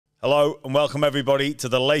Hello and welcome everybody to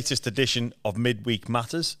the latest edition of Midweek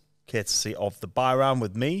Matters, courtesy of the Buy Round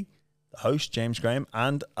with me, the host, James Graham,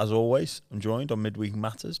 and as always, I'm joined on Midweek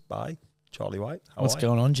Matters by Charlie White. What's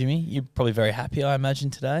going on, Jimmy? You're probably very happy, I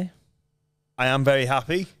imagine, today. I am very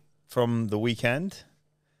happy from the weekend.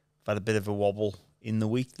 I've had a bit of a wobble in the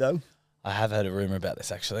week, though. I have heard a rumour about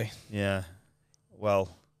this, actually. Yeah.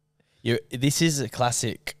 Well. This is a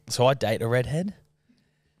classic. So I date a redhead.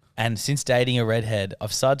 And since dating a redhead,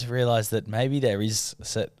 I've started to realise that maybe there is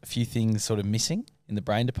a few things sort of missing in the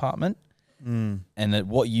brain department. And that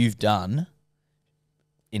what you've done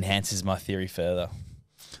enhances my theory further.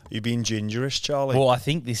 You've been gingerish, Charlie. Well, I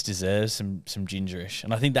think this deserves some gingerish.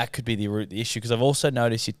 And I think that could be the issue, because I've also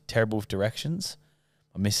noticed you're terrible with directions.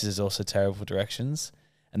 My missus is also terrible with directions.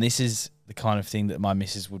 And this is the kind of thing that my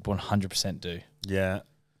missus would 100% do. Yeah.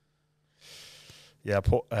 Yeah, I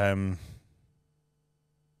put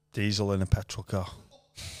diesel in a petrol car.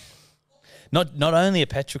 Not only a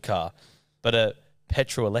petrol car, but a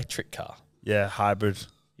petrol-electric car. Yeah, hybrid.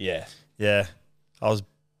 Yeah. Yeah. I was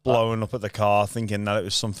blowing up at the car thinking that it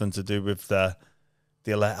was something to do with the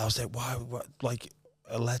I was like, why, what, like,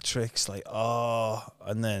 electrics, like, oh.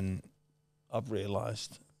 And then I've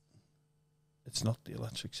realised it's not the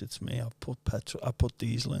electrics, it's me. I put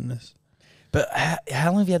diesel in this. But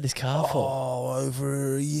how long have you had this car for? Oh,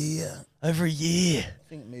 over a year. Over a year. I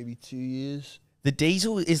think maybe 2 years. The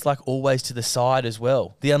diesel is like always to the side as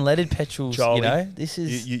well. The unleaded petrols, Charlie, you know, this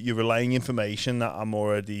is... You're relaying information that I'm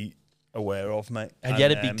already aware of, mate. Had you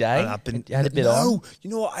had a big day? You had a bit on? No, you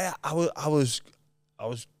know what? I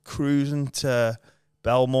was cruising to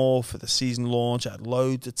Belmore for the season launch. I had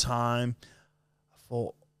loads of time. I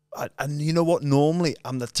thought, and you know what? Normally,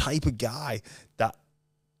 I'm the type of guy that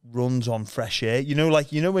runs on fresh air. You know,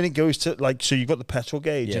 like, you know when it goes to, like, so you've got the petrol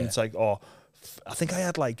gauge and it's like, oh, I think I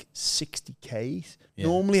had like 60 Ks. Yeah.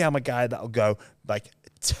 Normally, I'm a guy that'll go like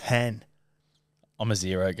 10. I'm a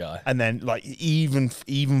zero guy. And then, like, even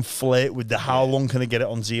flirt with the how long can I get it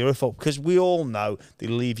on zero for? Because we all know they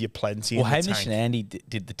leave you plenty in the tank. Hamish and Andy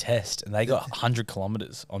did the test, and they got 100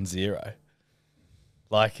 kilometres on zero.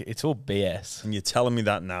 Like, it's all BS. And you're telling me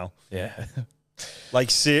that now. Yeah. Like,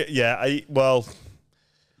 see, yeah,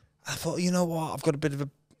 I thought, you know what? I've got a bit of a,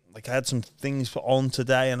 like, I had some things on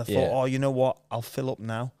today, and I thought, oh, you know what? I'll fill up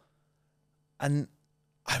now. And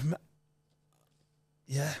I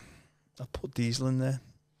put diesel in there.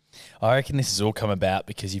 I reckon this has all come about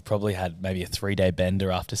because you probably had maybe a 3-day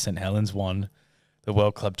bender after St Helens won the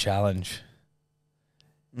World Club Challenge.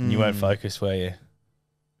 And you weren't focused, were you?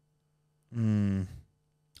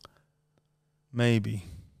 Maybe.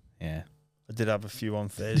 Yeah. I did have a few on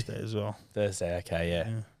Thursday as well. Thursday, okay, yeah.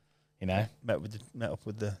 You know? Met up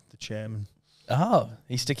with the chairman. Oh,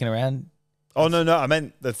 he's sticking around. Oh, no, I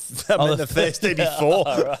meant the Thursday before.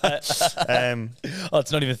 Oh, right.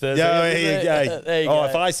 It's not even Thursday. Yeah. There you go.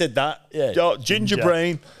 If I said that, ginger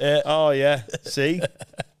brain. Yeah. Oh, yeah. See?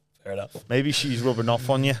 Fair enough. Maybe she's rubbing off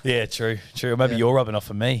on you. Yeah, true. Or maybe you're rubbing off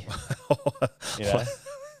on me. You know?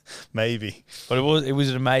 Maybe. But it was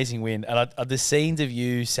an amazing win. And the scenes of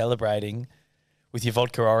you celebrating with your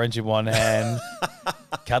vodka orange in one hand,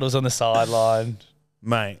 cuddles on the sideline.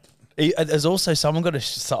 Mate. There's also someone got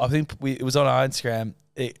I think it was on our Instagram,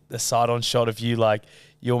 the side-on shot of you, like,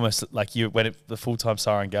 you almost, like, you when the full-time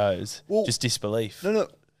siren goes, just disbelief. No.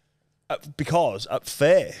 Because at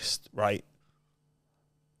first, right,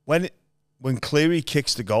 when Cleary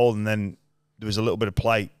kicks the goal and then there was a little bit of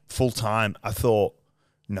play, full-time, I thought,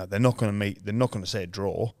 no, they're not going to say a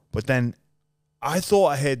draw. But then I thought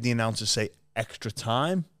I heard the announcer say extra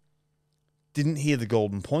time. Didn't hear the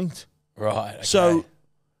golden point. Right. Okay. So,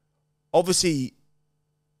 obviously,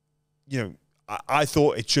 you know, I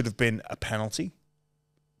thought it should have been a penalty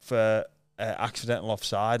for accidental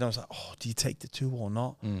offside. I was like, oh, do you take the 2 or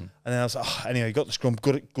not? And then I was like, oh, anyway, got the scrum,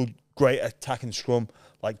 good, great attacking scrum,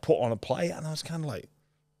 like, put on a play. And I was kind of like,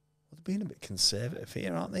 well, they're being a bit conservative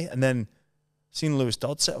here, aren't they? And then seen Lewis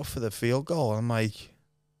Dodd set up for the field goal. And I'm like,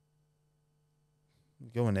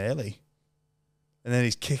 going early. And then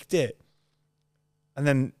he's kicked it. And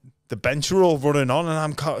then the bench were all running on, and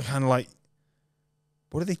I'm kind of like,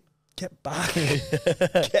 what do they get back?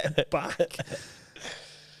 Get back.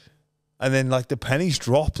 And then, like, the pennies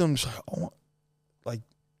dropped, and I'm just like, oh, like,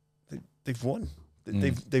 they've won.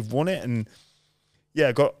 They've won it. And, yeah,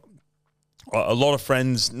 I got a lot of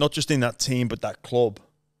friends, not just in that team, but that club.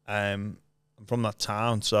 I'm from that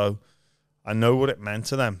town, so I know what it meant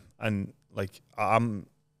to them. And, like, I'm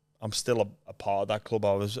still a part of that club.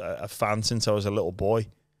 I was a fan since I was a little boy.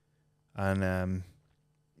 And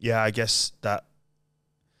yeah, I guess that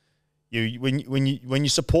when you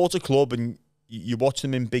support a club and you watch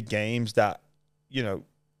them in big games that, you know,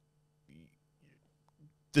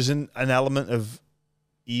 there's an element of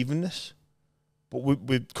evenness. But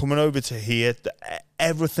we're coming over to here,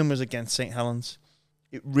 everything was against St Helens.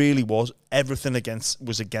 It really was. Everything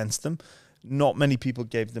was against them. Not many people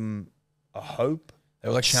gave them a hope. They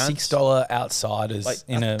were like $6 outsiders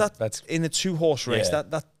in a 2-horse race.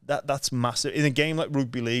 Yeah. That's massive. In a game like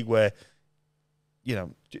rugby league, where, you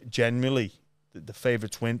know, generally the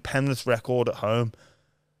favourites win. Penrith's record at home.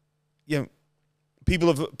 You know, people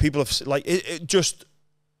have like it just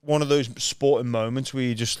one of those sporting moments where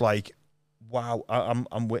you're just like, wow,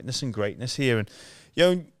 I'm witnessing greatness here. And, you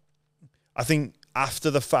know, I think after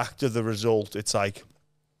the fact of the result, it's like,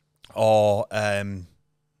 the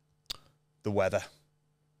weather.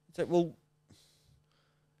 It's like, well,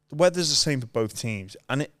 the weather's the same for both teams.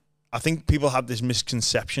 And I think people have this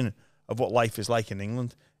misconception of what life is like in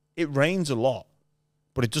England. It rains a lot,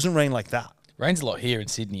 but it doesn't rain like that. It rains a lot here in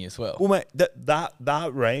Sydney as well. Well, mate, that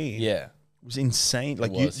rain was insane.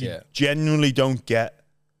 Like, you genuinely don't get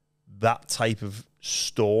that type of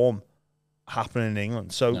storm happening in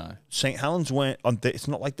England. So St Helens went on. It's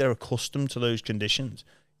not like they're accustomed to those conditions.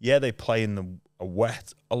 Yeah, they play in the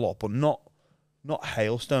wet a lot, but not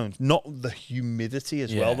hailstones, not the humidity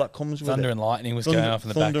as well that comes with thunder it. And lightning was going off in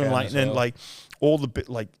the background. Thunder and lightning, well. like all the bit,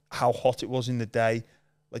 like how hot it was in the day,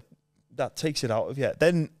 like that takes it out of you.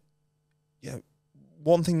 Then, you know,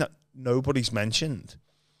 one thing that nobody's mentioned,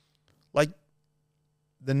 like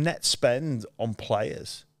the net spend on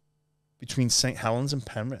players between St Helens and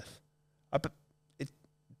Penrith.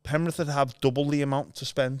 Penrith would have double the amount to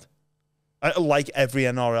spend, like every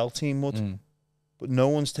NRL team would. But no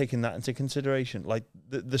one's taking that into consideration. Like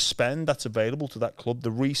the spend that's available to that club,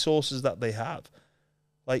 the resources that they have,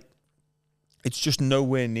 like it's just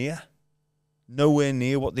nowhere near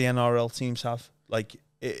what the NRL teams have. Like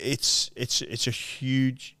it's a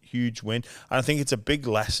huge win, and I think it's a big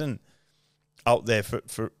lesson out there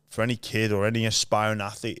for any kid or any aspiring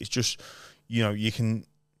athlete. It's just, you know, you can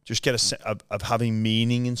just get a sense of having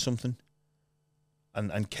meaning in something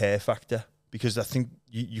and care factor. Because I think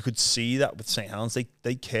you could see that with St Helens,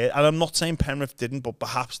 they cared, and I'm not saying Penrith didn't, but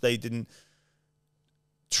perhaps they didn't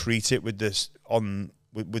treat it with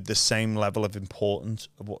with the same level of importance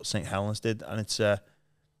of what St Helens did, and it's a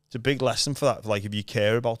big lesson for that. Like, if you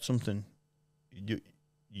care about something,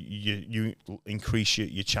 you increase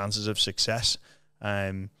your chances of success.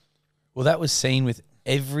 Well, that was seen with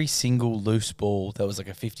every single loose ball that was like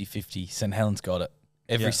a 50-50. St Helens got it.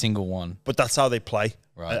 Every single one. But that's how they play.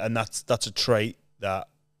 Right. And that's a trait that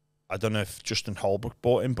I don't know if Justin Holbrook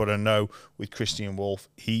brought in, but I know with Christian Wolf,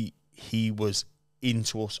 he was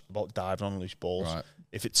into us about diving on loose balls. Right.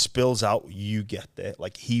 If it spills out, you get there.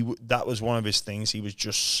 Like, that was one of his things. He was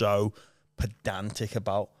just so pedantic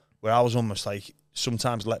about, where I was almost like,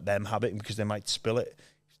 sometimes let them have it because they might spill it.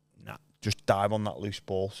 Nah, just dive on that loose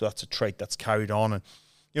ball. So that's a trait that's carried on. And,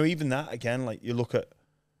 you know, even that, again, like, you look at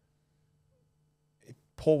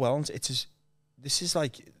Paul Wellens, this is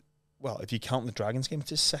like, well, if you count the Dragons game, it's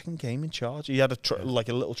his second game in charge. He had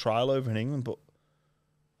a little trial over in England, but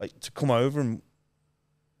like to come over and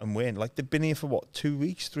win, like they've been here for what, 2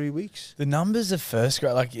 weeks, 3 weeks. The numbers of first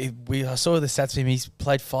grade, like I saw the stats for him. He's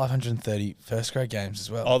played 530 first grade games as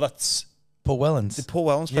well. Oh, that's Paul Wellens. Did Paul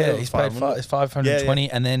Wellens play? Yeah, he's played 520,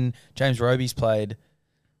 and then James Roby's played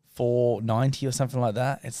 490 or something like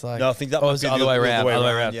that. It's like, no, I think that was the other way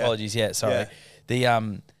around. Yeah. Apologies. Yeah, sorry. Yeah.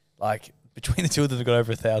 The like between the two of them, they've got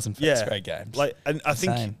over 1,000 first grade games. Like, and I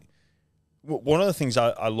think one of the things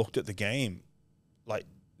I looked at the game, like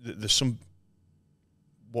there's some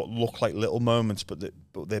what look like little moments, but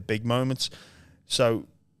they're big moments. So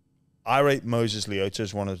I rate Moses Leota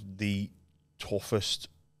as one of the toughest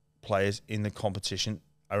players in the competition.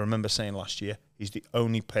 I remember saying last year, he's the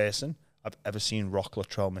only person I've ever seen rock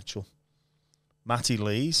Latrell Mitchell. Matty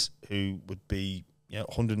Lees, who would be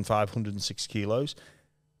 105, 106 kilos,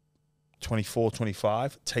 24,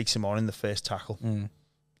 25, takes him on in the first tackle.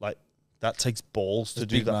 Like, that takes balls to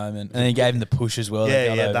do big that. Moment. And he gave him the push as well.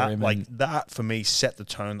 That for me set the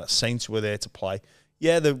tone that Saints were there to play.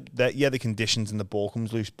 The conditions and the ball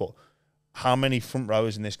comes loose, but how many front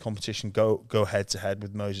rowers in this competition go head to head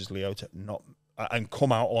with Moses Leota and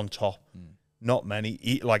come out on top? Not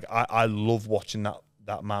many. I love watching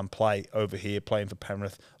that man play over here, playing for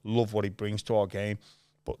Penrith. Love what he brings to our game.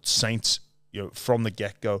 But Saints, from the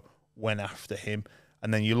get-go, went after him.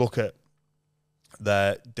 And then you look at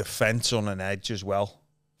the defence on an edge as well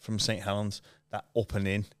from St Helens, that up and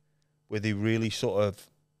in, where they really sort of,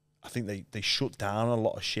 I think they shut down a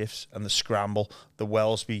lot of shifts, and the scramble, the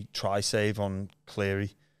Wellesby try save on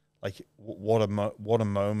Cleary. Like what a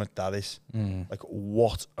moment that is. Like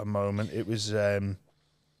what a moment. It was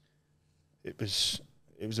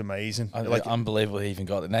amazing. Like unbelievable he even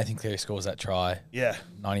got it. Nathan Cleary scores that try. Yeah.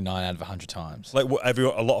 99 out of 100 times. Like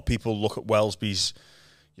a lot of people look at Wellesby's,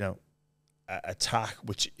 attack,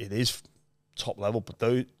 which it is top level, but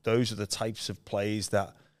those are the types of plays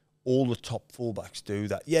that all the top fullbacks do.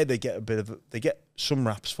 That they get some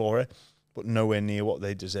raps for it, but nowhere near what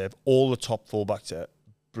they deserve. All the top fullbacks are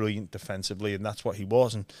brilliant defensively, and that's what he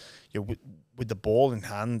was. And with the ball in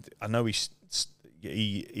hand, I know he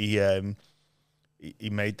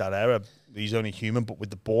made that error. He's only human, but with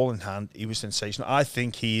the ball in hand, he was sensational. I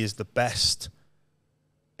think he is the best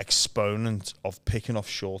exponent of picking off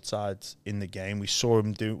short sides in the game. We saw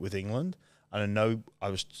him do it with England, and I know I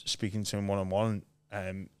was speaking to him one-on-one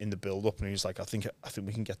in the build-up, and he was like, I think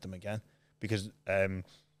we can get them again, because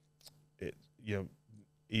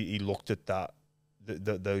he looked at that.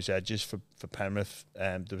 Those edges for Penrith,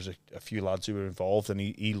 there was a few lads who were involved, and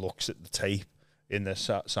he looks at the tape in the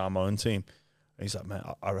Samoan team, and he's like, man,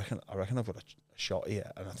 I reckon I've got a shot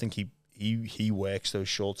here. And I think he works those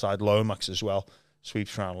short side. Lomax as well,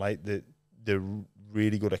 sweeps around late. They're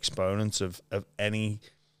really good exponents of any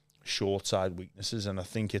short side weaknesses, and I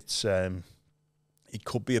think it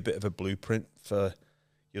could be a bit of a blueprint for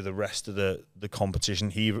the rest of the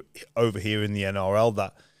competition over here in the NRL,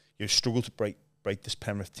 that you struggle to break this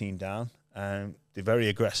Penrith team down. They're very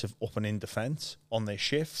aggressive up and in defence on their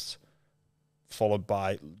shifts, followed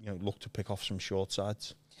by look to pick off some short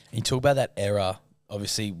sides. And you talk about that error.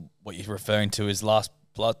 Obviously, what you're referring to is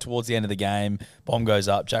towards the end of the game, bomb goes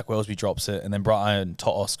up, Jack Wellesby drops it, and then Brian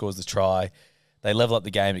To'o scores the try. They level up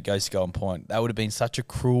the game. It goes to go on point. That would have been such a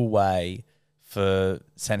cruel way for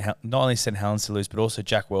not only St Helens to lose, but also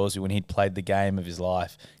Jack Wellesby when he'd played the game of his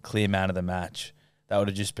life, clear man of the match. That would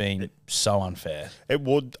have just been so unfair. It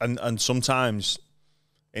would, and sometimes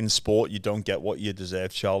in sport you don't get what you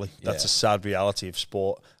deserve, Charlie. That's a sad reality of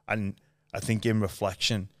sport. And I think in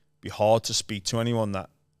reflection, it'd be hard to speak to anyone that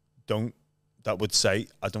would say,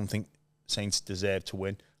 I don't think Saints deserve to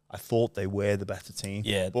win. I thought they were the better team.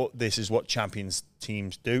 Yeah. But this is what champions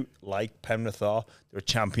teams do, like Penrith are. They're a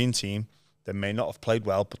champion team. They may not have played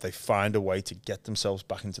well, but they find a way to get themselves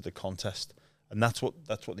back into the contest. And that's what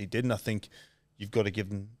they did. And I think you've got to give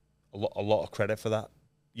them a lot of credit for that.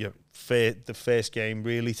 The first game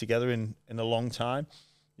really together in a long time.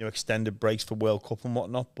 Extended breaks for World Cup and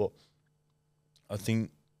whatnot. But I think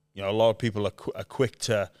a lot of people are quick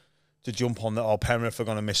to jump on that. Oh, Penrith are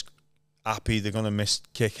going to miss Appy. They're going to miss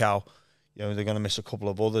Kickout. They're going to miss a couple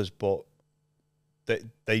of others. But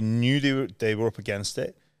they knew they were up against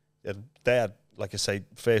it. They had, like I say,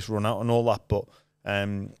 first run out and all that. But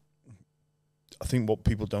I think what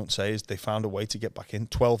people don't say is they found a way to get back in.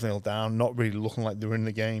 12-0 down, not really looking like they were in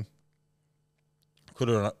the game. Could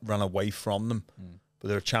have run away from them, but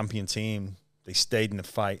they're a champion team. They stayed in the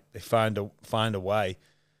fight. They find a way.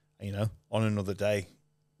 On another day,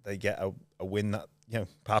 they get a win that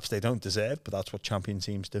perhaps they don't deserve, but that's what champion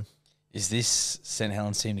teams do. Is this St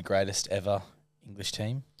Helens team the greatest ever English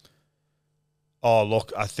team? Oh,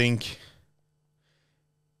 look, I think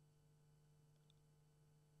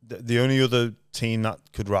the only other team that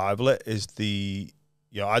could rival it is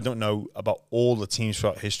I don't know about all the teams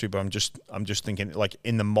throughout history, but I'm just thinking, like,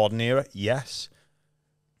 in the modern era, yes,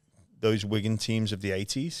 those Wigan teams of the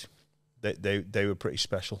 80s, they were pretty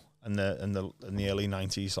special, and in the early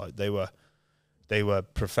 90s, like they were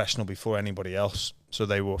professional before anybody else, so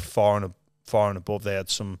they were far and above. They had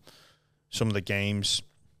some of the game's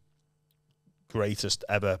greatest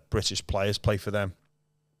ever British players play for them.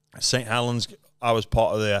 St Helens, I was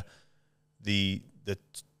part of the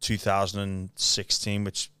 2016,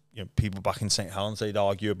 which people back in St Helens, they'd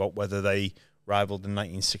argue about whether they rivaled the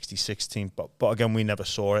 1966 team, but again, we never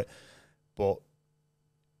saw it. But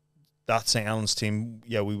that St Helens team,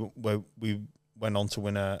 we went on to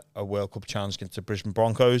win a World Cup challenge against the Brisbane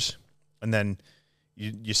Broncos, and then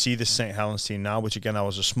you see this St Helens team now, which again I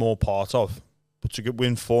was a small part of, but to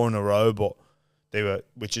win 4 in a row, but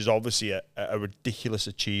which is obviously a ridiculous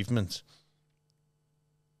achievement.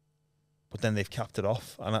 But then they've capped it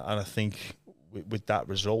off, and I think with that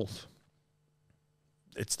result,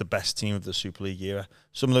 it's the best team of the Super League era.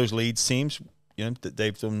 Some of those Leeds teams,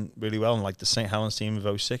 they've done really well, and like the St Helens team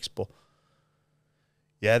of 06. But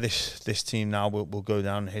yeah, this team now will go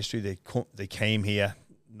down in history. They came here,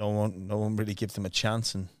 no one really gave them a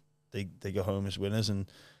chance, and they go home as winners. And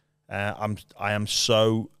I am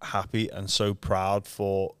so happy and so proud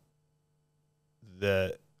for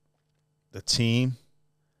the team,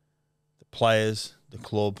 the players, the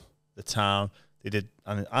club, the town, They did,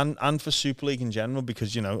 and for Super League in general,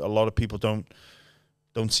 because a lot of people don't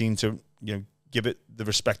seem to give it the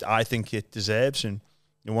respect I think it deserves. And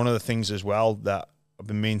one of the things as well that I've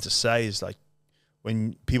been meaning to say is, like,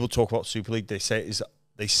 when people talk about Super League, they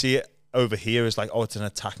see it over here as like, oh, it's an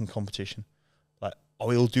attacking competition. Like, oh,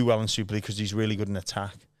 he'll do well in Super League because he's really good in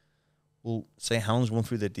attack. Well, St Helens won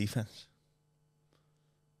through their defense.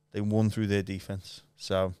 They won through their defense.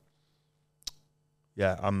 So,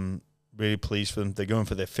 yeah, I'm really pleased for them. They're going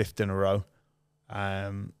for their 5th in a row.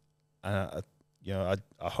 And I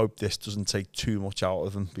hope this doesn't take too much out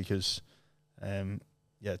of them, because,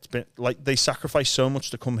 it's been like they sacrificed so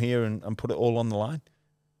much to come here and put it all on the line.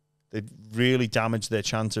 They've really damaged their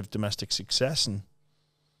chance of domestic success,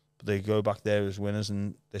 but they go back there as winners,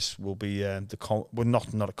 and this will be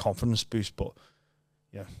not a confidence boost, but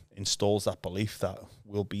installs that belief that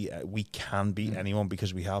we can beat anyone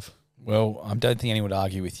because we have. Well, I don't think anyone would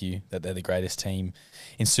argue with you that they're the greatest team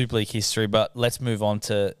in Super League history, but let's move on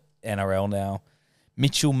to NRL now.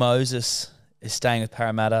 Mitch Moses is staying with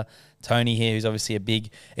Parramatta. Tony here, who's obviously a big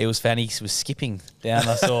Eels fan, he was skipping down.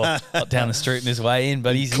 I saw not down the street on his way in,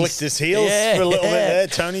 but he's clicked his heels for a little bit there,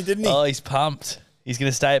 Tony, didn't he? Oh, he's pumped. He's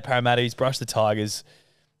going to stay at Parramatta. He's brushed the Tigers.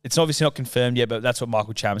 It's obviously not confirmed yet, but that's what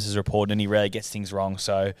Michael Chalmers has reported, and he rarely gets things wrong.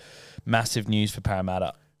 So, massive news for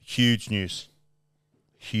Parramatta. Huge news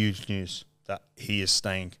that he is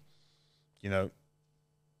staying.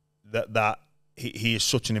 That he is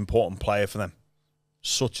such an important player for them.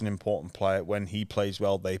 Such an important player. When he plays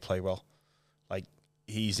well, they play well. Like,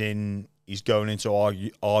 he's going into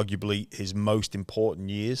arguably his most important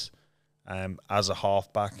years as a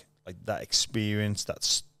halfback. Like, that experience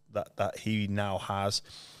that he now has.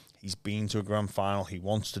 He's been to a grand final. He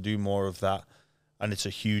wants to do more of that, and it's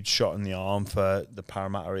a huge shot in the arm for the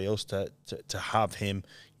Parramatta Eels to have him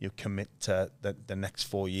commit to the next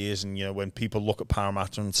 4 years. And when people look at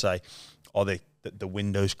Parramatta and say, "Oh, the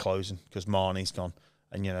window's closing because Marnie's gone,"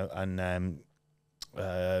 and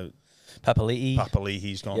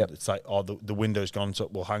Papali'i's gone. Yep. It's like, oh, the window's gone. So,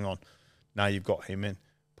 well, hang on. Now you've got him in.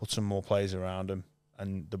 Put some more players around him,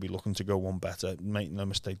 and they'll be looking to go one better. Make no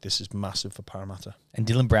mistake, this is massive for Parramatta. And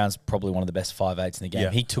Dylan Brown's probably one of the best 5'8" in the game.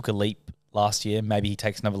 Yeah. He took a leap last year. Maybe he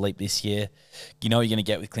takes another leap this year. You know what you're going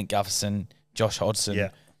to get with Clint Gutherson, Josh Hodgson. Yeah.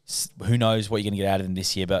 Who knows what you're going to get out of him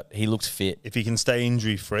this year, but he looks fit. If he can stay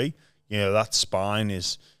injury-free, that spine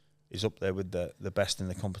is up there with the best in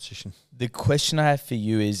the competition. The question I have for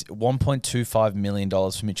you is $1.25 million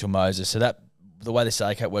for Mitchell Moses. So that the way the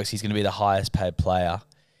salary cap works, he's going to be the highest paid player.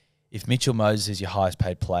 If Mitchell Moses is your highest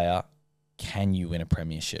paid player, can you win a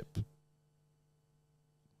premiership?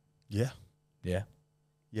 Yeah. Yeah.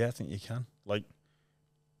 Yeah, I think you can. Like,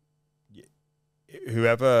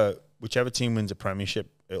 whichever team wins a premiership,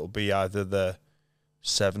 it'll be either the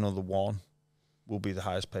 7 or the 1 will be the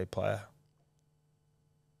highest paid player.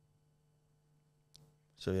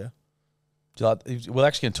 So, yeah. We're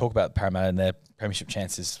actually going to talk about Parramatta and their premiership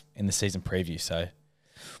chances in the season preview, so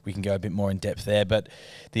we can go a bit more in depth there. But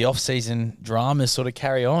the off-season dramas sort of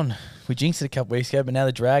carry on. We jinxed it a couple weeks ago, but now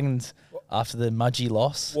the Dragons, after the Mudgee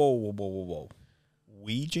loss. Whoa.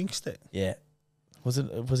 We jinxed it? Yeah. Was it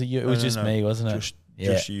you? It was just me, wasn't it?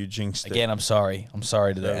 Just you jinxed it. Again, I'm sorry. I'm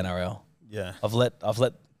sorry to the NRL. Yeah. I've let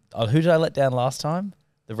who did I let down last time?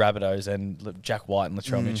 The Rabbitohs and Jack White and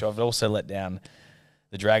Latrell Mitchell. I've also let down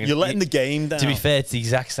the Dragons. You're letting the game down. To be fair, it's the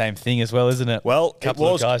exact same thing as well, isn't it? Well, a couple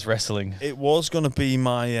of guys wrestling. It was going to be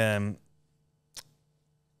my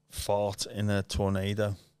fart in a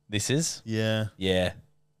tornado. This is? Yeah. Yeah.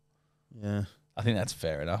 Yeah. I think that's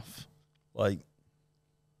fair enough. Like,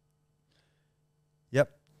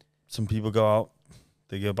 yep. Some people go out,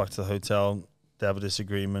 they go back to the hotel, they have a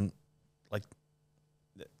disagreement. Like,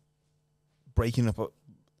 breaking up.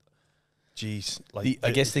 Jeez. Like,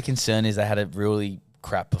 I guess the concern is they had a really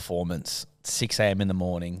crap performance, 6 a.m. in the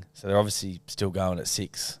morning. So they're obviously still going at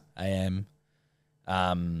 6 a.m.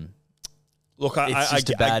 Look, it's just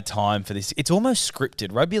a bad time for this. It's almost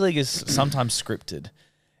scripted. Rugby league is sometimes scripted.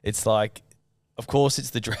 It's like, of course, it's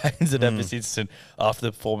the Dragons that have this incident after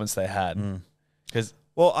the performance they had. Because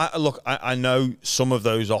I know some of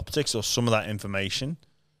those optics or some of that information,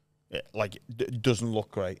 it doesn't look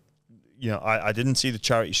great. I didn't see the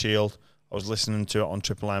Charity Shield. I was listening to it on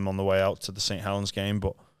Triple M on the way out to the St Helens game,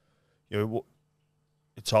 but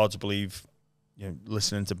it's hard to believe.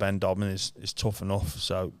 Listening to Ben Dobbin is tough enough.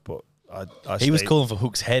 So, but he was calling for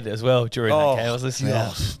Hook's head as well during that game. I was listening.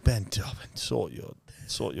 Ben Dobbin, sort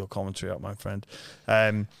your commentary out, my friend.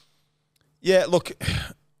 Look,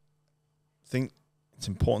 I think it's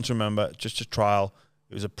important to remember just a trial.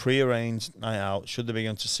 It was a pre-arranged night out. Should they be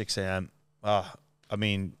going to 6 a.m.? I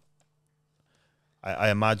mean, I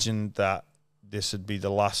imagine that this would be the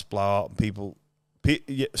last blowout.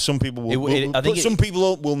 Some people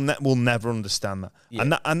will never understand that,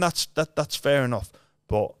 and that's fair enough.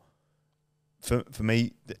 But for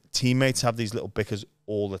me, the teammates have these little bickers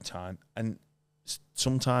all the time, and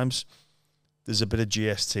sometimes there's a bit of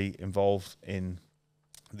GST involved in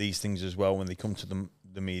these things as well when they come to the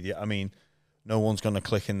media. I mean, no one's going to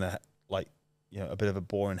click in the a bit of a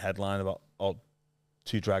boring headline about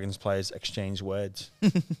two Dragons players exchange words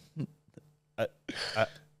at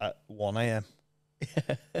 1 a.m.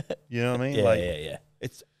 You know what I mean? Yeah.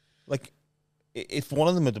 It's like if one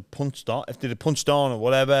of them had punched on, if they'd have punched on or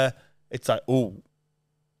whatever, it's like, oh,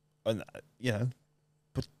 and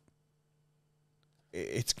but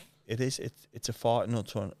it's a fart in a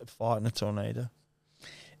tornado.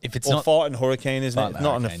 If it's not fart and hurricane, isn't it?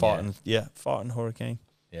 Not in a fart fart and hurricane.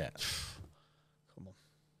 Yeah. Come on.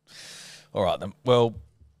 All right then. Well,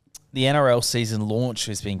 the NRL season launch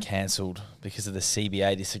has been cancelled because of the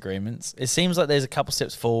CBA disagreements. It seems like there's a couple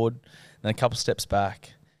steps forward and a couple steps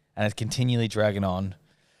back, and it's continually dragging on.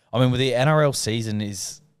 I mean, with the NRL season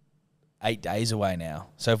is 8 days away now.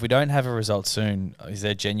 So if we don't have a result soon, is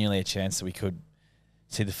there genuinely a chance that we could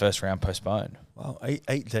see the first round postponed? Well,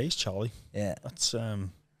 8 days, Charlie. Yeah. That's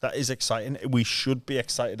that is exciting. We should be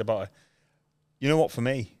excited about it. You know what, for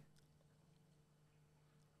me?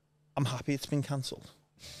 I'm happy it's been cancelled.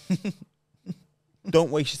 Don't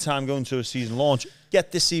waste your time going to a season launch.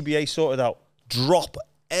 Get the CBA sorted out. Drop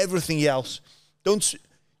everything else. Don't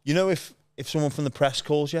if someone from the press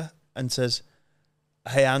calls you and says,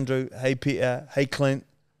 "Hey Andrew, hey Peter, hey Clint,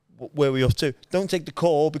 where are we up to?" Don't take the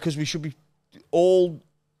call, because we should be all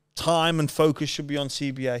time and focus should be on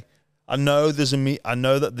CBA. I know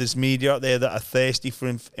that there's media out there that are thirsty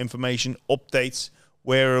for information, updates.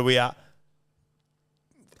 Where are we at?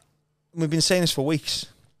 We've been saying this for weeks.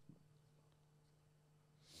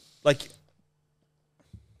 Like,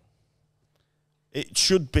 it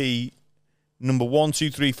should be number 1,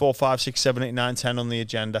 2, 3, 4, 5, 6, 7, 8, 9, 10 on the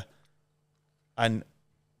agenda. And,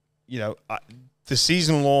 the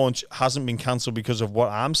season launch hasn't been cancelled because of what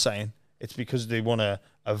I'm saying. It's because they want to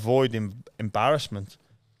avoid embarrassment.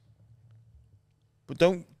 But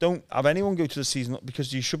don't have anyone go to the season,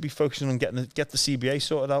 because you should be focusing on get the CBA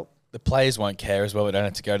sorted out. The players won't care as well. We don't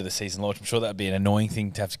have to go to the season launch. I'm sure that'd be an annoying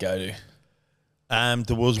thing to have to go to.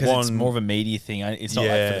 There was one. It's more of a media thing. It's not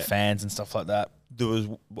like for the fans and stuff like that.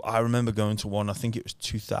 I remember going to one. I think it was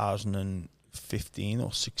 2015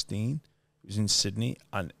 or 16. It was in Sydney,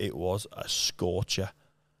 and it was a scorcher.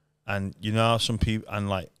 And some people,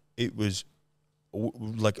 and it was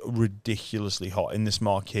ridiculously hot in this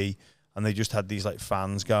marquee, and they just had these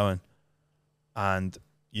fans going, and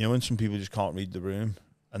when some people just can't read the room,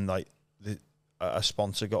 and a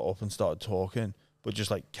sponsor got up and started talking, but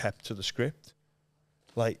just kept to the script,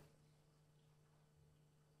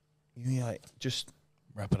 just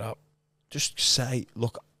wrap it up. Just say,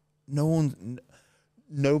 look,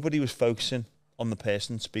 nobody was focusing on the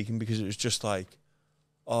person speaking, because it was just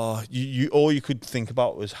all you could think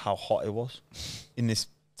about was how hot it was in this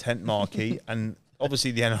tent marquee, and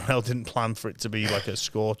obviously the NRL didn't plan for it to be a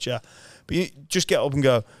scorcher. But you just get up and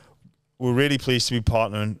go, "We're really pleased to be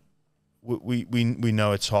partnering. We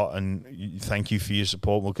know it's hot, and thank you for your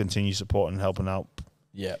support. We'll continue supporting and helping out."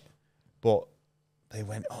 Yeah. But they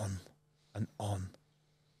went on and on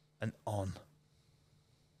and on.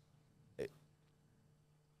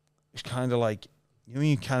 It's kind of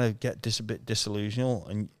you kind of get a bit disillusional,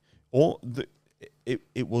 and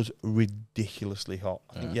it was ridiculously hot.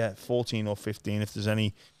 I think 14 or 15. If there's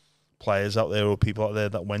any players out there or people out there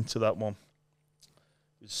that went to that one,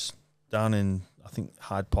 it was down in, I think,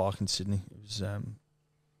 Hyde Park in Sydney. It was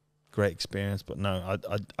great experience. But no,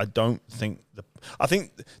 I don't think I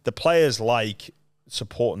think the players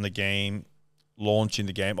supporting the game, launching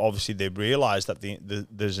the game. Obviously, they realise that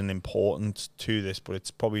there's an importance to this, but it's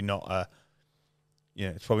probably not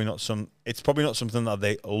it's probably not something that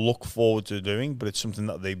they look forward to doing, but it's something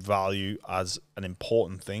that they value as an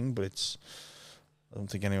important thing. But I don't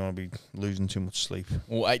think anyone will be losing too much sleep.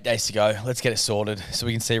 Well, 8 days to go. Let's get it sorted so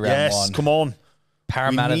we can see round one. Yes, come on.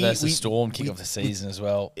 Parramatta versus Storm kick off the season as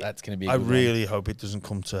well. That's going to be a good one. really hope it doesn't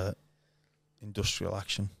come to industrial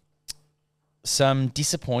action. Some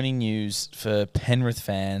disappointing news for Penrith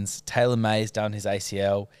fans. Taylor May's done his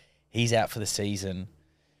ACL. He's out for the season,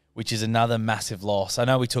 which is another massive loss. I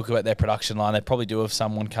know we talk about their production line. They probably do have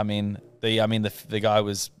someone come in. The guy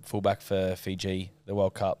was fullback for Fiji, the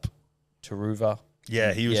World Cup, Taruva.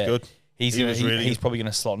 Yeah, he was good. He's probably going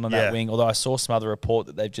to slot in on that wing. Although I saw some other report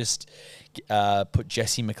that they've just put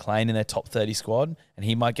Jesse McLean in their top 30 squad, and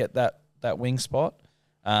he might get that wing spot.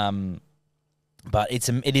 But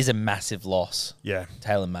it is a massive loss. Yeah,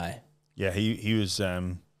 Taylor May. yeah, he was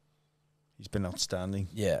he's been outstanding.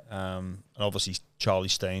 Yeah. And obviously Charlie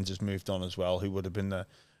Staines has moved on as well, who would have been the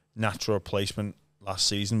natural replacement last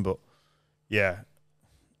season. But yeah,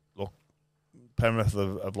 look, Penrith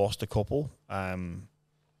have lost a couple. And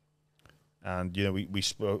we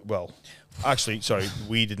spoke. Well, actually, sorry,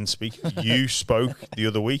 we didn't speak. You spoke the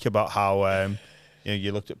other week about how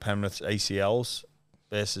you looked at Penrith's ACLs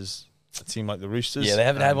versus a team like the Roosters. Yeah, they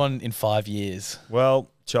haven't had one in 5 years.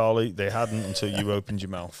 Well, Charlie, they hadn't until you opened your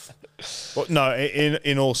mouth. But no,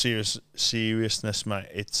 in all seriousness, mate,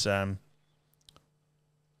 it's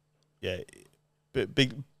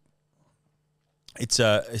big. It's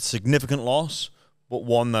a significant loss, but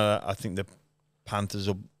one that I think the Panthers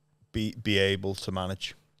will be able to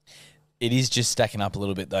manage. It is just stacking up a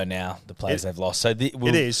little bit though now, the players they've lost. So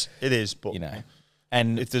it is, but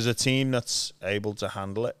and if there's a team that's able to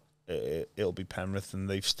handle it, it'll be Penrith, and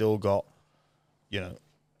they've still got,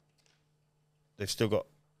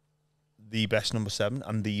 the best number 7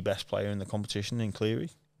 and the best player in the competition in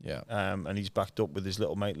Cleary. Yeah. And he's backed up with his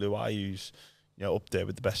little mate Luai, who's up there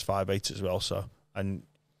with the best 5'8" as well. So, and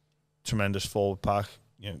tremendous forward pack,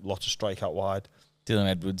 lots of strike out wide. Dylan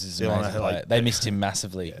Edwards is amazing. They missed him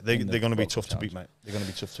massively. Yeah, they're going to be tough to beat, mate. They're going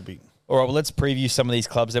to be tough to beat. All right, well, let's preview some of these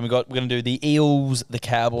clubs. Then we're going to do the Eels, the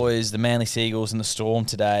Cowboys, the Manly Seagulls, and the Storm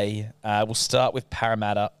today. We'll start with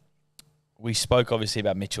Parramatta. We spoke obviously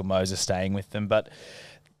about Mitchell Moses staying with them, but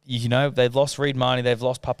they've lost Reid Marnie, they've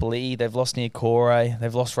lost Papali'i, they've lost Niokore,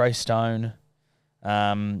 they've lost Ray Stone.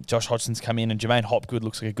 Josh Hodgson's come in, and Jermaine Hopgood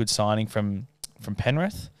looks like a good signing from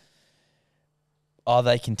Penrith. Are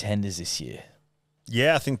they contenders this year?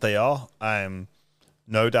 Yeah, I think they are.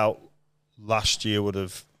 No doubt last year would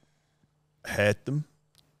have hurt them,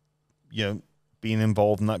 being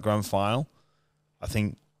involved in that grand final. I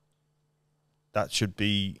think that should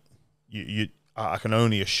be, I can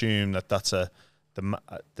only assume that that's the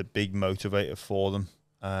big motivator for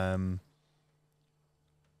them.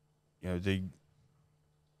 The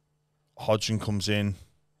Hodgson comes in,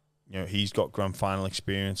 he's got grand final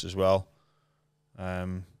experience as well.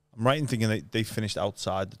 I'm right in thinking they finished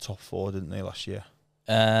outside the top 4, didn't they, last year?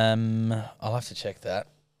 I'll have to check that.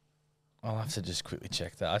 I'll have to just quickly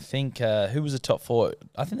check that. I think who was the top 4?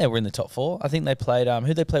 I think they were in the top 4. I think they played.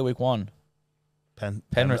 Who'd they play week 1? Penrith.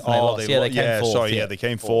 They lost. They came fourth. Sorry, they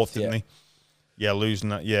came fourth, didn't they? Yeah, losing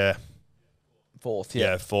that. Yeah, fourth.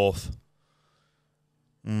 Yeah, fourth.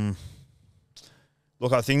 Look,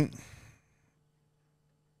 I think.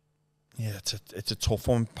 Yeah, it's a tough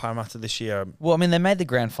one, Parramatta this year. Well, I mean, they made the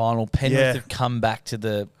grand final. Penrith have come back to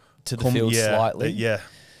the field slightly.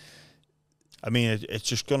 I mean, it's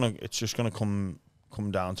just gonna come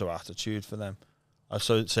down to attitude for them. I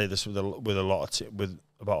say this with a lot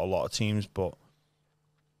about a lot of teams, but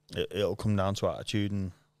it'll come down to attitude,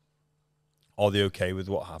 and are they okay with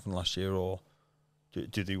what happened last year, or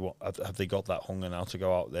do they have they got that hunger now to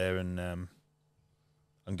go out there and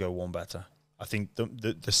go one better? I think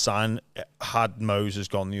the sign, had Moses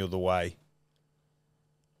gone the other way,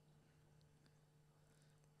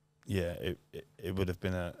 yeah, it would have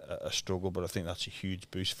been a struggle. But I think that's a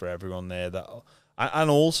huge boost for everyone there.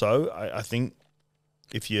 And also, I think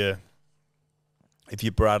if you're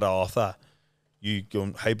Brad Arthur, you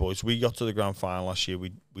go, hey boys, we got to the grand final last year.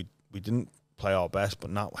 We didn't play our best,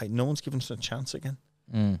 but now no one's given us a chance again.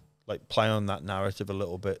 Like, play on that narrative a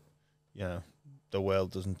little bit, The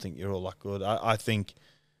world doesn't think you're all that good. I think,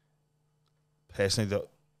 personally,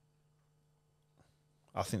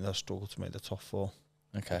 I think they'll struggle to make the top 4.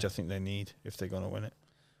 Okay. Which I think they need if they're going to win it.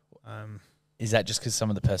 Is that just because some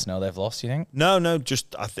of the personnel they've lost, you think? No.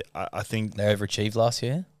 Just I think they overachieved last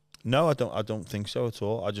year. No, I don't think so at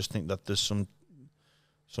all. I just think that there's some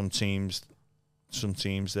teams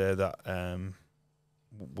there that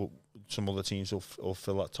some other teams will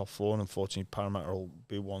fill that top 4, and unfortunately Parramatta will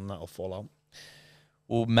be one that will fall out.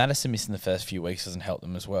 Well, Madison missing the first few weeks doesn't help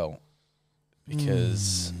them as well,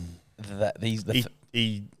 because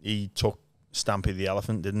he took Stampy the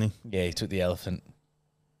elephant, didn't he? Yeah, he took the elephant.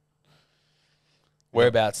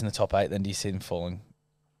 Whereabouts in the top 8 then do you see them falling?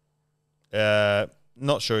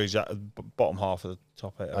 Not sure exactly. Bottom half of the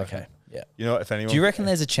top 8. Okay, yeah. If anyone. Do you reckon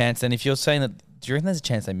there's a chance then? If you're saying that, do you reckon there's a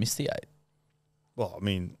chance they miss the 8? Well, I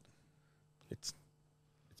mean, it's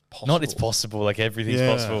possible. Not it's possible. Like, everything's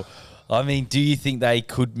possible. I mean, do you think they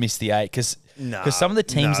could miss the 8? Because some of the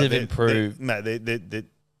teams have improved.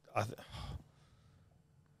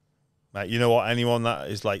 Mate, you know what? Anyone that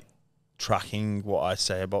is like tracking what I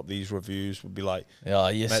say about these reviews would be like, Yeah,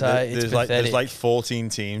 you mate, say it's there's pathetic. like 14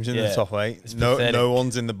 teams in the top 8. Pathetic. No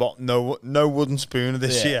one's in the bottom. No wooden spoon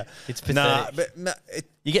this year. It's pathetic.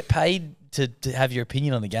 You get paid to have your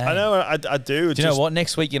opinion on the game. I know. I do. Do you know what?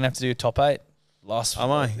 Next week you're gonna have to do a top 8.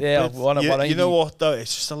 Am I? Yeah. Why don't you know what though?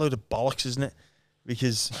 It's just a load of bollocks, isn't it?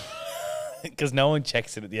 Because no one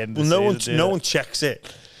checks it at the end of the season. No one checks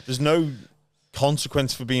it. There's no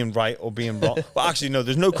consequence for being right or being wrong. Well, actually, no.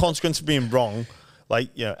 There's no consequence for being wrong.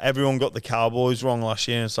 Like, everyone got the Cowboys wrong last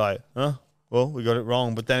year, and it's like, well, we got it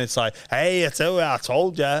wrong. But then it's like, hey, I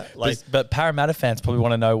told you. Like, but Parramatta fans probably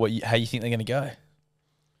want to know how you think they're going to go,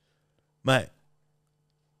 mate.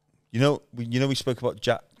 We spoke about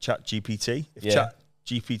Chat GPT. If Chat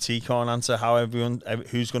GPT can't answer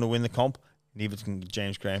who's going to win the comp, neither can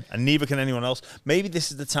James Graham, and neither can anyone else. Maybe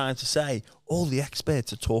this is the time to say all the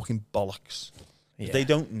experts are talking bollocks. Yeah. They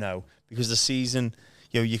don't know, because the season,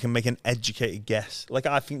 you can make an educated guess. Like,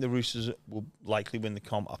 I think the Roosters will likely win the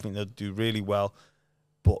comp. I think they'll do really well.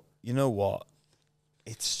 But you know what?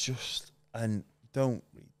 It's just, and don't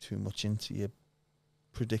read too much into your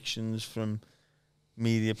predictions from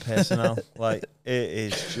media personnel. Like, it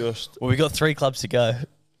is just. Well, we got 3 clubs to go.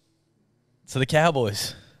 So the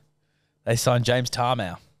Cowboys, they signed James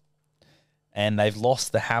Tarmow, and they've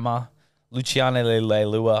lost the hammer. Luciano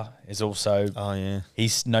Leilua is also. Oh yeah.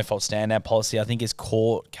 He's no fault stand-out policy. I think his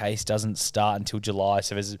court case doesn't start until July,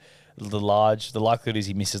 so there's the likelihood is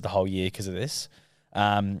he misses the whole year because of this.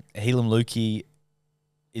 Helam Lukey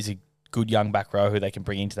is a good young back row who they can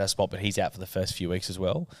bring into that spot, but he's out for the first few weeks as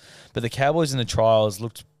well. But the Cowboys in the trials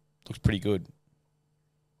looked pretty good.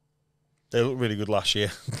 They looked really good last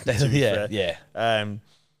year. Yeah.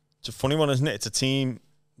 It's a funny one, isn't it? It's a team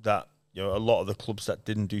that a lot of the clubs that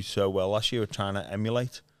didn't do so well last year are trying to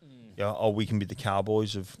emulate. We can be the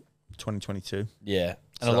Cowboys of 2022. Yeah,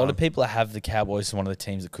 and a lot of people have the Cowboys as one of the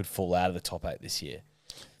teams that could fall out of the top 8 this year.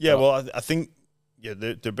 Yeah, well, I think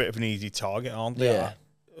they're a bit of an easy target, aren't they? Yeah.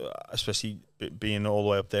 Especially being all the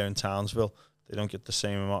way up there in Townsville, they don't get the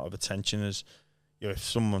same amount of attention as if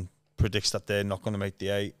someone predicts that they're not going to make the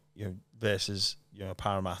 8, versus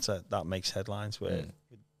Parramatta, that makes headlines. Where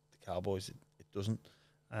with the Cowboys, it doesn't.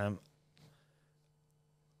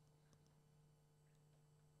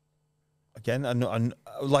 Again, what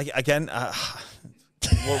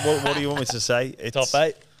do you want me to say? It's top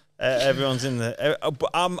 8. Everyone's in there. But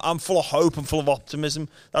I'm full of hope and full of optimism.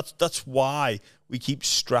 That's why we keep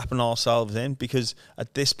strapping ourselves in, because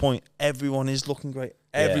at this point, everyone is looking great.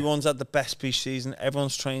 Everyone's had the best pre-season.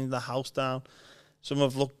 Everyone's trained the house down. Some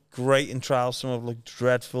have looked great in trials. Some have looked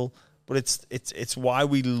dreadful. But it's why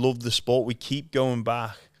we love the sport. We keep going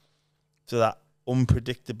back to that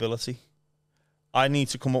unpredictability. I need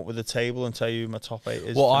to come up with a table and tell you who my top 8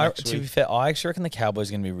 is. Well, to be fair, I actually reckon the Cowboys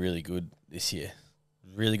are going to be really good this year.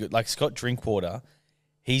 Really good. Like Scott Drinkwater,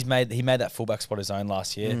 he made that fullback spot his own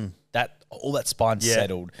last year. All that spine's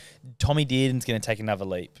settled. Tommy Dearden's going to take another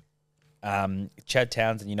leap. Chad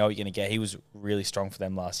Townsend, you know what you're going to get. He was really strong for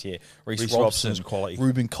them last year. Reece Robson's quality.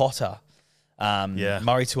 Ruben Cotter,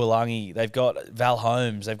 Murray Tuolangi. They've got Val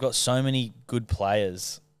Holmes. They've got so many good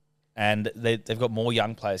players. And they've got more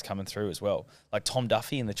young players coming through as well. Like Tom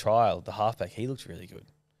Duffy in the trial, the halfback, he looked really good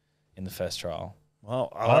in the first trial.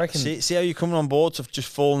 Well, I reckon. See how you're coming on board to just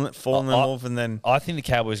falling in love, and then I think the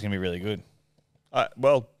Cowboys are going to be really good.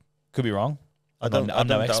 Could be wrong. I'm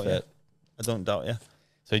no expert. I don't doubt you.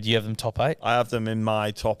 So do you have them top 8? I have them in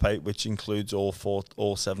my top 8, which includes all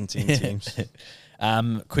 17 teams.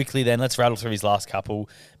 Quickly then, let's rattle through his last couple.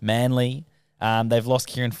 Manly. They've lost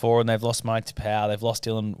Kieran Ford and they've lost Mike Tapau. They've lost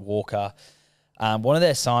Dylan Walker. One of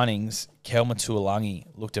their signings, Kelma Tuolangi,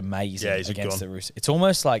 looked amazing against the Roosters. It's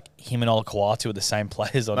almost like him and Olakau'atu are the same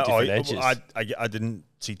players on different edges. I didn't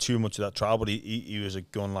see too much of that trial, but he was a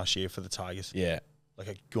gun last year for the Tigers. Yeah. Like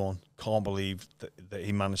a gun. Can't believe that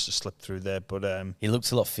he managed to slip through there. But he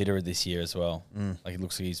looks a lot fitter this year as well. Like it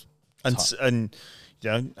looks like he's... And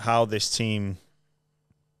how this team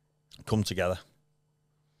come together.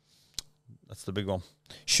 That's the big one.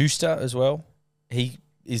 Schuster as well. He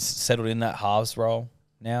is settled in that halves role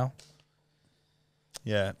now.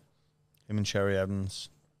 Yeah. Him and Cherry Evans.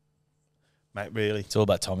 Mate, really. It's all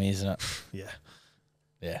about Tommy, isn't it?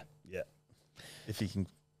 Yeah. If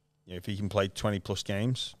he can play 20 plus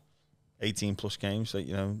games, 18 plus games,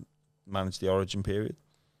 manage the origin period.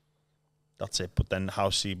 That's it. But then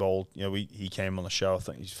House Seabold, he came on the show. I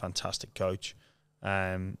think he's a fantastic coach.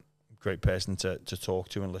 Great person to talk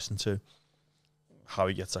to and listen to. How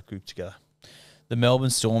he gets that group together. The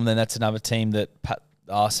Melbourne Storm, then that's another team that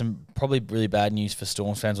some probably really bad news for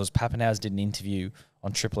Storm fans was Pappenhausen did an interview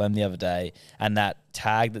on Triple M the other day, and that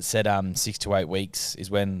tag that said 6 to 8 weeks is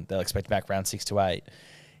when they'll expect back round 6 to 8.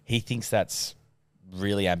 He thinks that's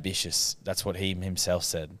really ambitious. That's what he himself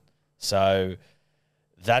said. So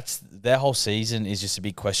that's their whole season is just a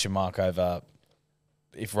big question mark over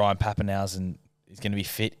if Ryan Papenhuyzen is going to be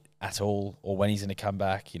fit at all or when he's going to come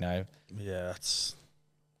back. You know, Yeah, that's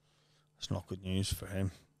not good news for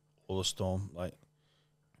him or the Storm. Like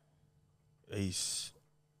he's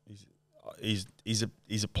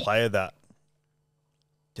a player that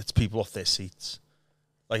gets people off their seats.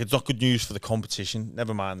 Like, it's not good news for the competition.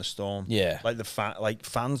 Never mind the Storm. Yeah. Like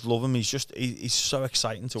fans love him. He's so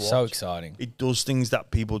exciting to watch. So exciting. He does things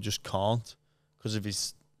that people just can't because of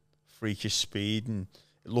his freakish speed, and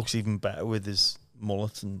it looks even better with his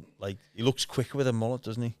mullet, and like he looks quicker with a mullet,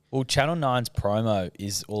 doesn't he? Well, Channel 9's promo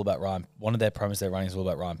is all about Ryan. One of their promos they're running is all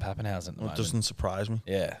about Ryan Papenhuyzen at the moment. It doesn't surprise me.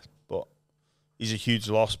 Yeah. But he's a huge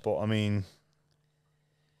loss. But I mean,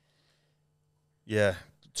 yeah,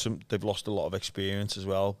 they've lost a lot of experience as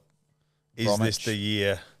well. Is Bromwich. this the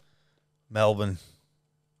year Melbourne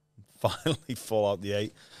finally fall out the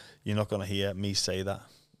 8? You're not going to hear me say that.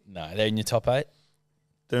 No, they're in your top 8?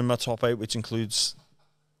 They're in my top 8, which includes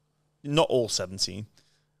not all 17,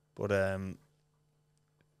 but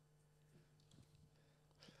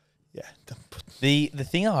yeah. The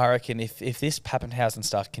thing I reckon, if this Pappenhausen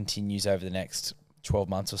stuff continues over the next 12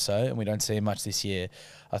 months or so, and we don't see much this year,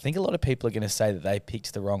 I think a lot of people are going to say that they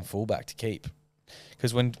picked the wrong fullback to keep.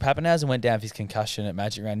 Because when Pappenhausen went down for his concussion at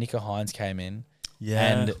Magic Round, Nico Hines came in,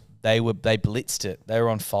 and they blitzed it. They were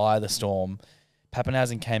on fire, the Storm.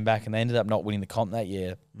 Pappenhausen came back, and they ended up not winning the comp that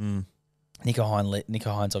year. Nico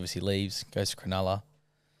Hines obviously leaves, goes to Cronulla.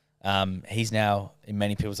 He's now, in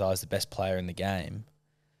many people's eyes, the best player in the game.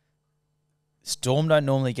 Storm don't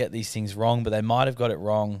normally get these things wrong, but they might have got it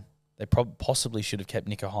wrong. They possibly should have kept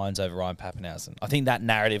Nico Hines over Ryan Pappenhausen. I think that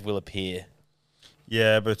narrative will appear.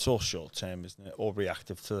 Yeah, but it's all short term, isn't it? All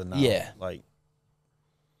reactive to the now. Yeah. Like,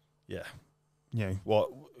 yeah. You know, what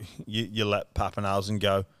you let Pappenhausen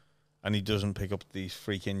go and he doesn't pick up these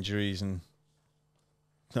freak injuries, and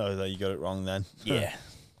no, that you got it wrong then. Yeah.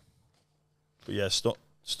 But yeah,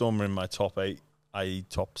 Storm are in my top 8, i.e.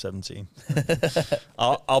 top 17.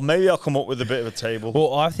 I'll come up with a bit of a table.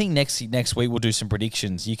 Well, I think next week we'll do some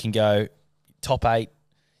predictions. You can go top 8,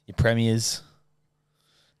 your premiers,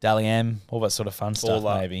 Dally M, all that sort of fun stuff,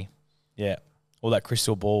 maybe. Yeah. All that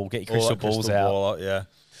crystal ball. Get your crystal balls out. Yeah.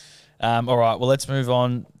 All right, well, let's move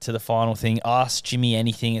on to the final thing. Ask Jimmy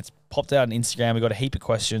anything. It's popped out on Instagram. We've got a heap of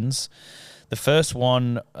questions. The first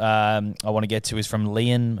one I want to get to is from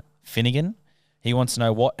Liam Finnegan. He wants to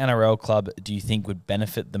know, what NRL club do you think would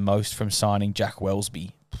benefit the most from signing Jack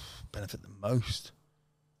Wellsby? Benefit the most?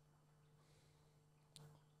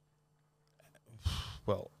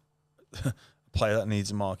 Well, a player that needs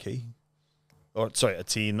a marquee. Or, sorry, a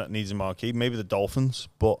team that needs a marquee. Maybe the Dolphins,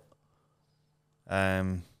 but I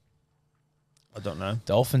don't know.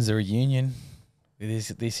 Dolphins are a union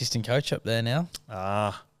with the assistant coach up there now.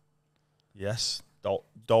 Yes.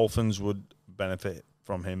 Dolphins would benefit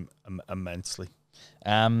from him immensely.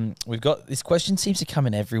 We've got, this question seems to come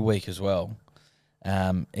in every week as well.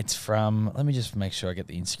 It's from, let me just make sure I get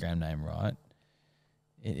the Instagram name right.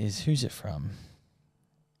 It is, who's it from?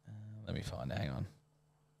 Let me find it, hang on.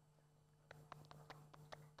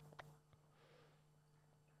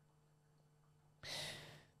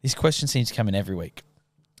 This question seems to come in every week.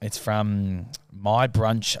 It's from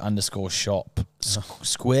mybrunch_shop.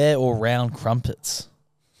 Square or round crumpets?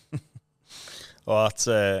 Well, that's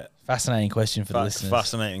a fascinating question for the listeners.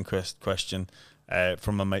 Fascinating question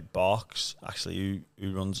from my mate Barks, actually,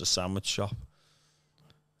 who runs a sandwich shop.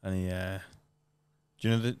 And he, do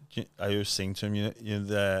you know I always sing to him, you know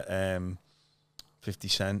the 50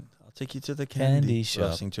 Cent. I'll take you to the candy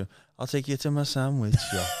shop. I sing to him, I'll take you to my sandwich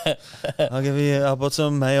shop. I'll put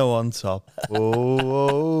some mayo on top.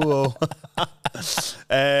 Oh.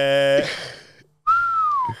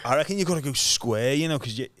 I reckon you got to go square, you know,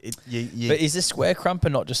 because you. But is a square crumper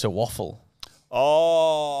not just a waffle?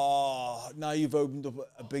 Oh, now you've opened up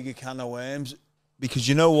a bigger can of worms. Because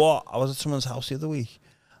you know what? I was at someone's house the other week,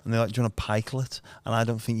 and they're like, do you want a pikelet? And I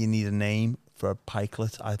don't think you need a name for a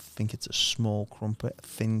pikelet. I think it's a small crumpet, a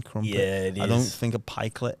thin crumpet. Yeah, it is. I don't think a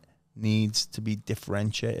pikelet needs to be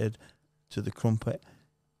differentiated to the crumpet.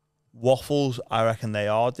 Waffles, I reckon they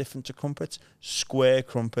are different to crumpets. Square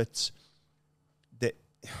crumpets,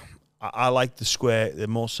 I like the square. They're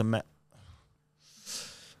more I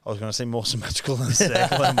was going to say more symmetrical than a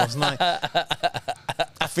circle, wasn't I?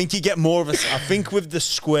 I think you get more of a. I think with the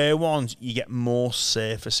square ones, you get more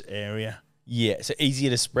surface area. Yeah, so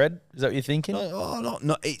easier to spread. Is that what you're thinking?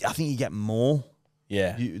 No. I think you get more.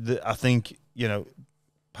 Yeah. I think,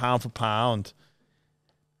 pound for pound,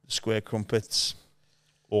 square crumpets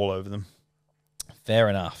all over them. Fair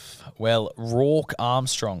enough. Well, Rourke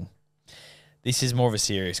Armstrong. This is more of a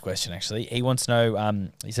serious question, actually. He wants to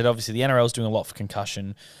know, he said, obviously, the NRL's doing a lot for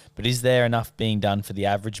concussion, but is there enough being done for the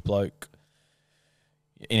average bloke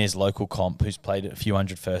in his local comp who's played a few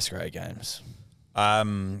hundred first-grade games?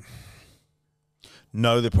 No,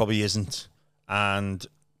 there probably isn't. And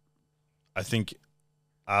I think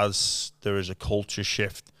as there is a culture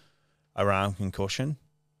shift around concussion,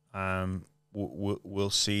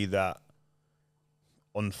 we'll see that,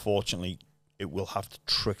 unfortunately, it will have to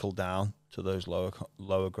trickle down to those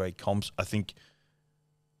lower grade comps. I think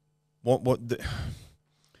what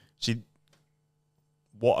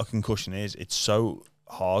a concussion is, it's so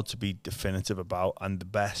hard to be definitive about, and the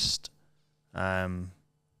best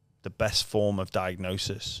form of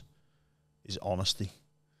diagnosis is honesty.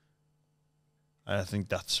 And I think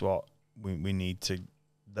that's what we need to,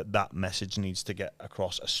 that message needs to get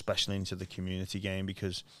across, especially into the community game,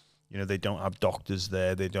 because they don't have doctors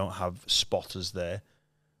there, they don't have spotters there.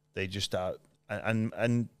 They just are,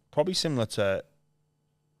 and probably similar to,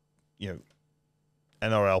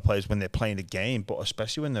 NRL players when they're playing a game, but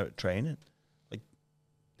especially when they're at training. Like,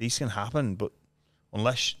 these can happen, but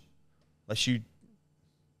unless you,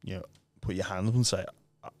 put your hand up and say,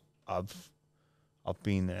 I've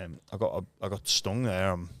been, I got stung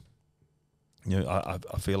there. I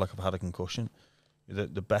feel like I've had a concussion.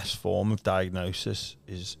 The best form of diagnosis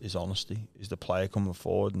is honesty. Is the player coming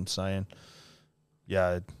forward and saying,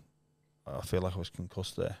 yeah, I feel like I was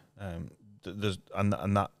concussed there.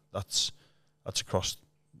 That's across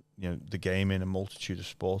the game in a multitude of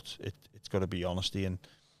sports. It's got to be honesty, and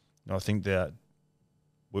I think that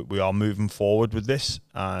we are moving forward with this.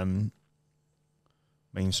 Some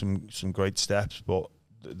great steps, but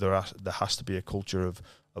there has to be a culture of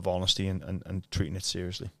honesty and treating it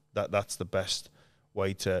seriously. That's the best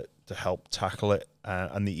way to help tackle it,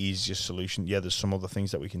 and the easiest solution. Yeah, there's some other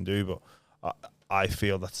things that we can do, but I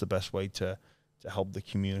feel that's the best way to help the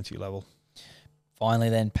community level. Finally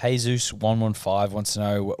then, Payzeus115 wants to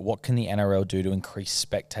know, what can the NRL do to increase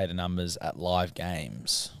spectator numbers at live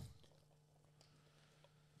games?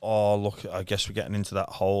 Oh, look, I guess we're getting into that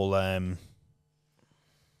whole that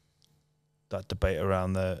debate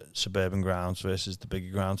around the suburban grounds versus the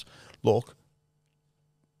bigger grounds. Look,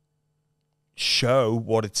 show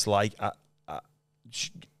what it's like.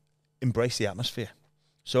 Embrace the atmosphere.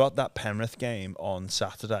 So at that Penrith game on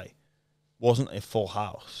Saturday, wasn't a full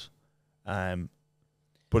house,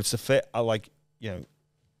 but it's a fit. I've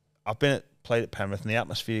played at Penrith, and the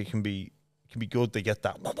atmosphere can be good. They get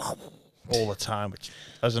that all the time, which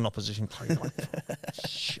as an opposition player, like,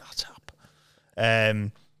 shut up.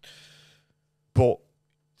 But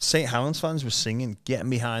St Helens fans were singing, getting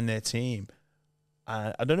behind their team.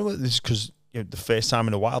 I don't know whether this is because the first time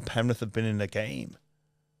in a while Penrith have been in a game,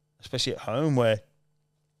 especially at home, where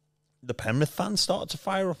the Penrith fans started to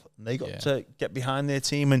fire up and they got to get behind their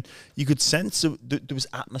team, and you could sense there was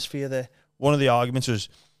atmosphere there. One of the arguments was,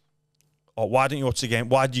 "Oh, why didn't you watch the game?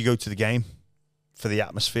 Why did you go to the game? For the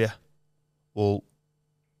atmosphere?" Well,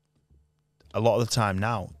 a lot of the time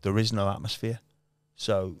now there is no atmosphere,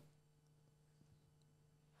 so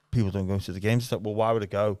people don't go to the games. It's like, well, why would I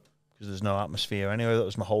go? Because there's no atmosphere anyway. That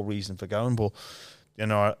was my whole reason for going. But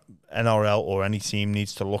NRL or any team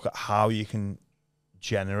needs to look at how you can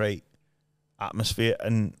generate atmosphere,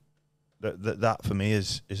 and that for me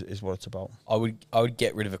is what it's about. I would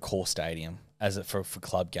get rid of a core stadium for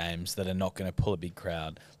club games that are not going to pull a big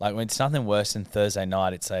crowd. Like, when it's nothing worse than Thursday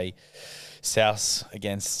night, it's a South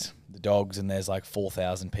against the Dogs, and there's like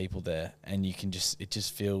 4,000 people there, and it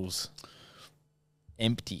just feels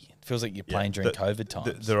empty. It feels like you're playing during COVID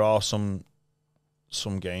times. There are some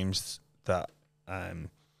games that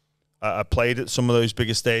I played at some of those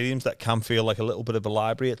bigger stadiums that can feel like a little bit of a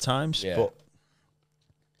library at times, but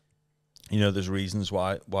there's reasons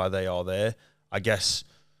why they are there. I guess,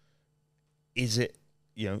 is it,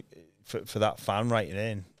 for that fan writing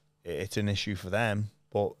in, it's an issue for them,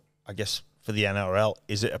 but I guess for the NRL,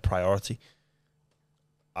 is it a priority?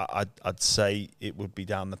 I'd say it would be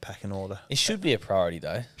down the pecking order. It should be a priority,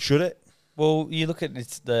 though. Should it? Well, you look at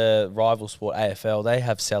the rival sport, AFL, they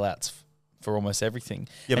have sellouts for almost everything.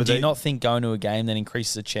 Yeah, and do you not think going to a game then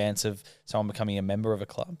increases the chance of someone becoming a member of a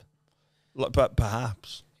club? But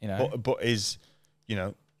perhaps. But is,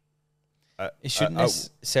 it shouldn't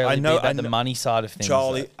necessarily be about the money side of things.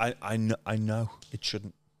 Charlie, I know it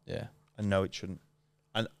shouldn't. Yeah. I know it shouldn't.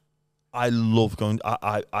 And I love going.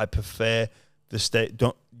 I prefer the state.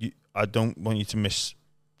 I don't want you to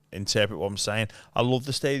misinterpret what I'm saying. I love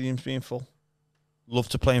the stadiums being full. love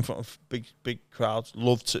to play in front of big crowds,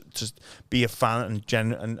 love to be a fan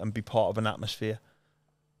and be part of an atmosphere.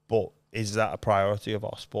 But is that a priority of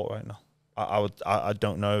our sport right now? I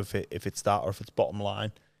don't know if it's that or if it's bottom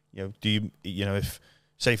line. If,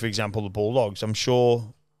 say for example, the Bulldogs, I'm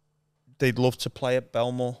sure they'd love to play at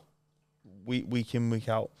Belmore week in, week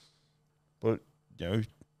out. But,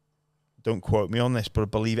 don't quote me on this, but I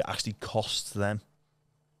believe it actually costs them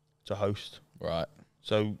to host. Right.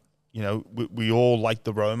 So, we all like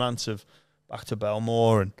the romance of back to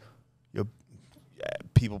Belmore and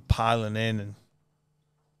people piling in.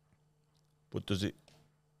 But does it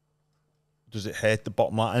hurt the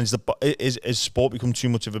bottom line? And is sport become too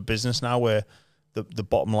much of a business now where the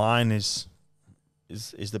bottom line is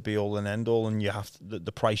the be all and end all, and you have to,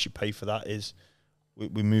 the price you pay for that is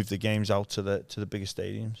we move the games out to the bigger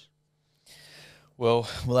stadiums. Well,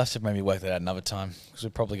 we'll have to maybe work that out another time because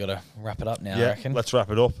we've probably got to wrap it up now, I reckon. Let's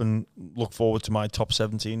wrap it up and look forward to my top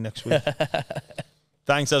 17 next week.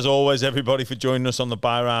 Thanks, as always, everybody, for joining us on the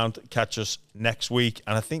Buy Round. Catch us next week.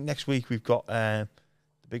 And I think next week we've got the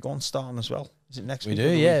big one starting as well. Is it next week? We do,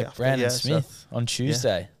 yeah. Brandon Smith on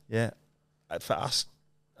Tuesday. Yeah. For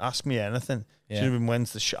Ask Me Anything. Yeah. Should have been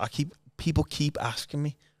when's the show. People keep asking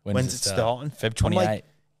me when's it starting. Feb 28. Like,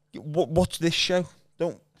 what's this show?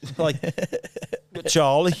 Don't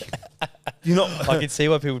Charlie. I can see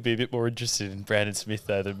why people would be a bit more interested in Brandon Smith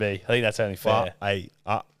though than me. I think that's only fair.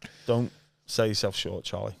 Don't sell yourself short,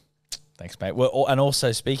 Charlie. Thanks, mate. Well, and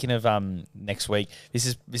also speaking of next week, this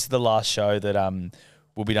is the last show that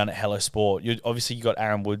will be done at Hello Sport. You got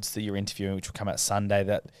Aaron Woods that you're interviewing, which will come out Sunday.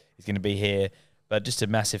 That is going to be here. But just a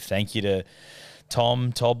massive thank you to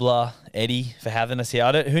Tom, Tobler, Eddie for having us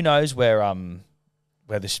here. Who knows where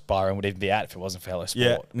the Byron would even be at if it wasn't for Hello Sport.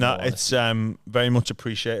 Yeah, no, it's very much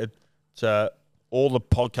appreciated to all the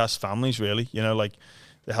podcast families, really.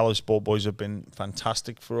 The Hello Sport boys have been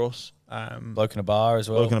fantastic for us. Bloke in a Bar as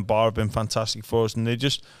well. Bloke in a Bar have been fantastic for us. And I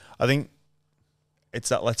think it's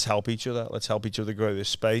that let's help each other. Let's help each other grow this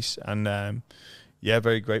space. And,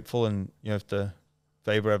 very grateful. And, if the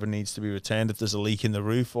favour ever needs to be returned, if there's a leak in the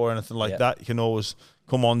roof or anything like that, you can always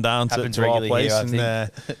come on down to our place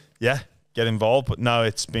and, get involved. But no,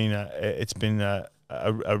 it's been a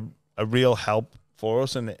real help for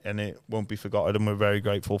us, and it won't be forgotten, and we're very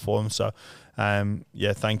grateful for them. So,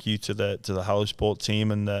 thank you to the Hello Sport team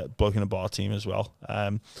and the Bloke in a Bar team as well.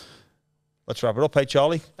 Let's wrap it up. Hey,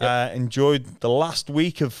 Charlie, enjoyed the last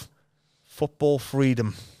week of football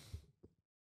freedom.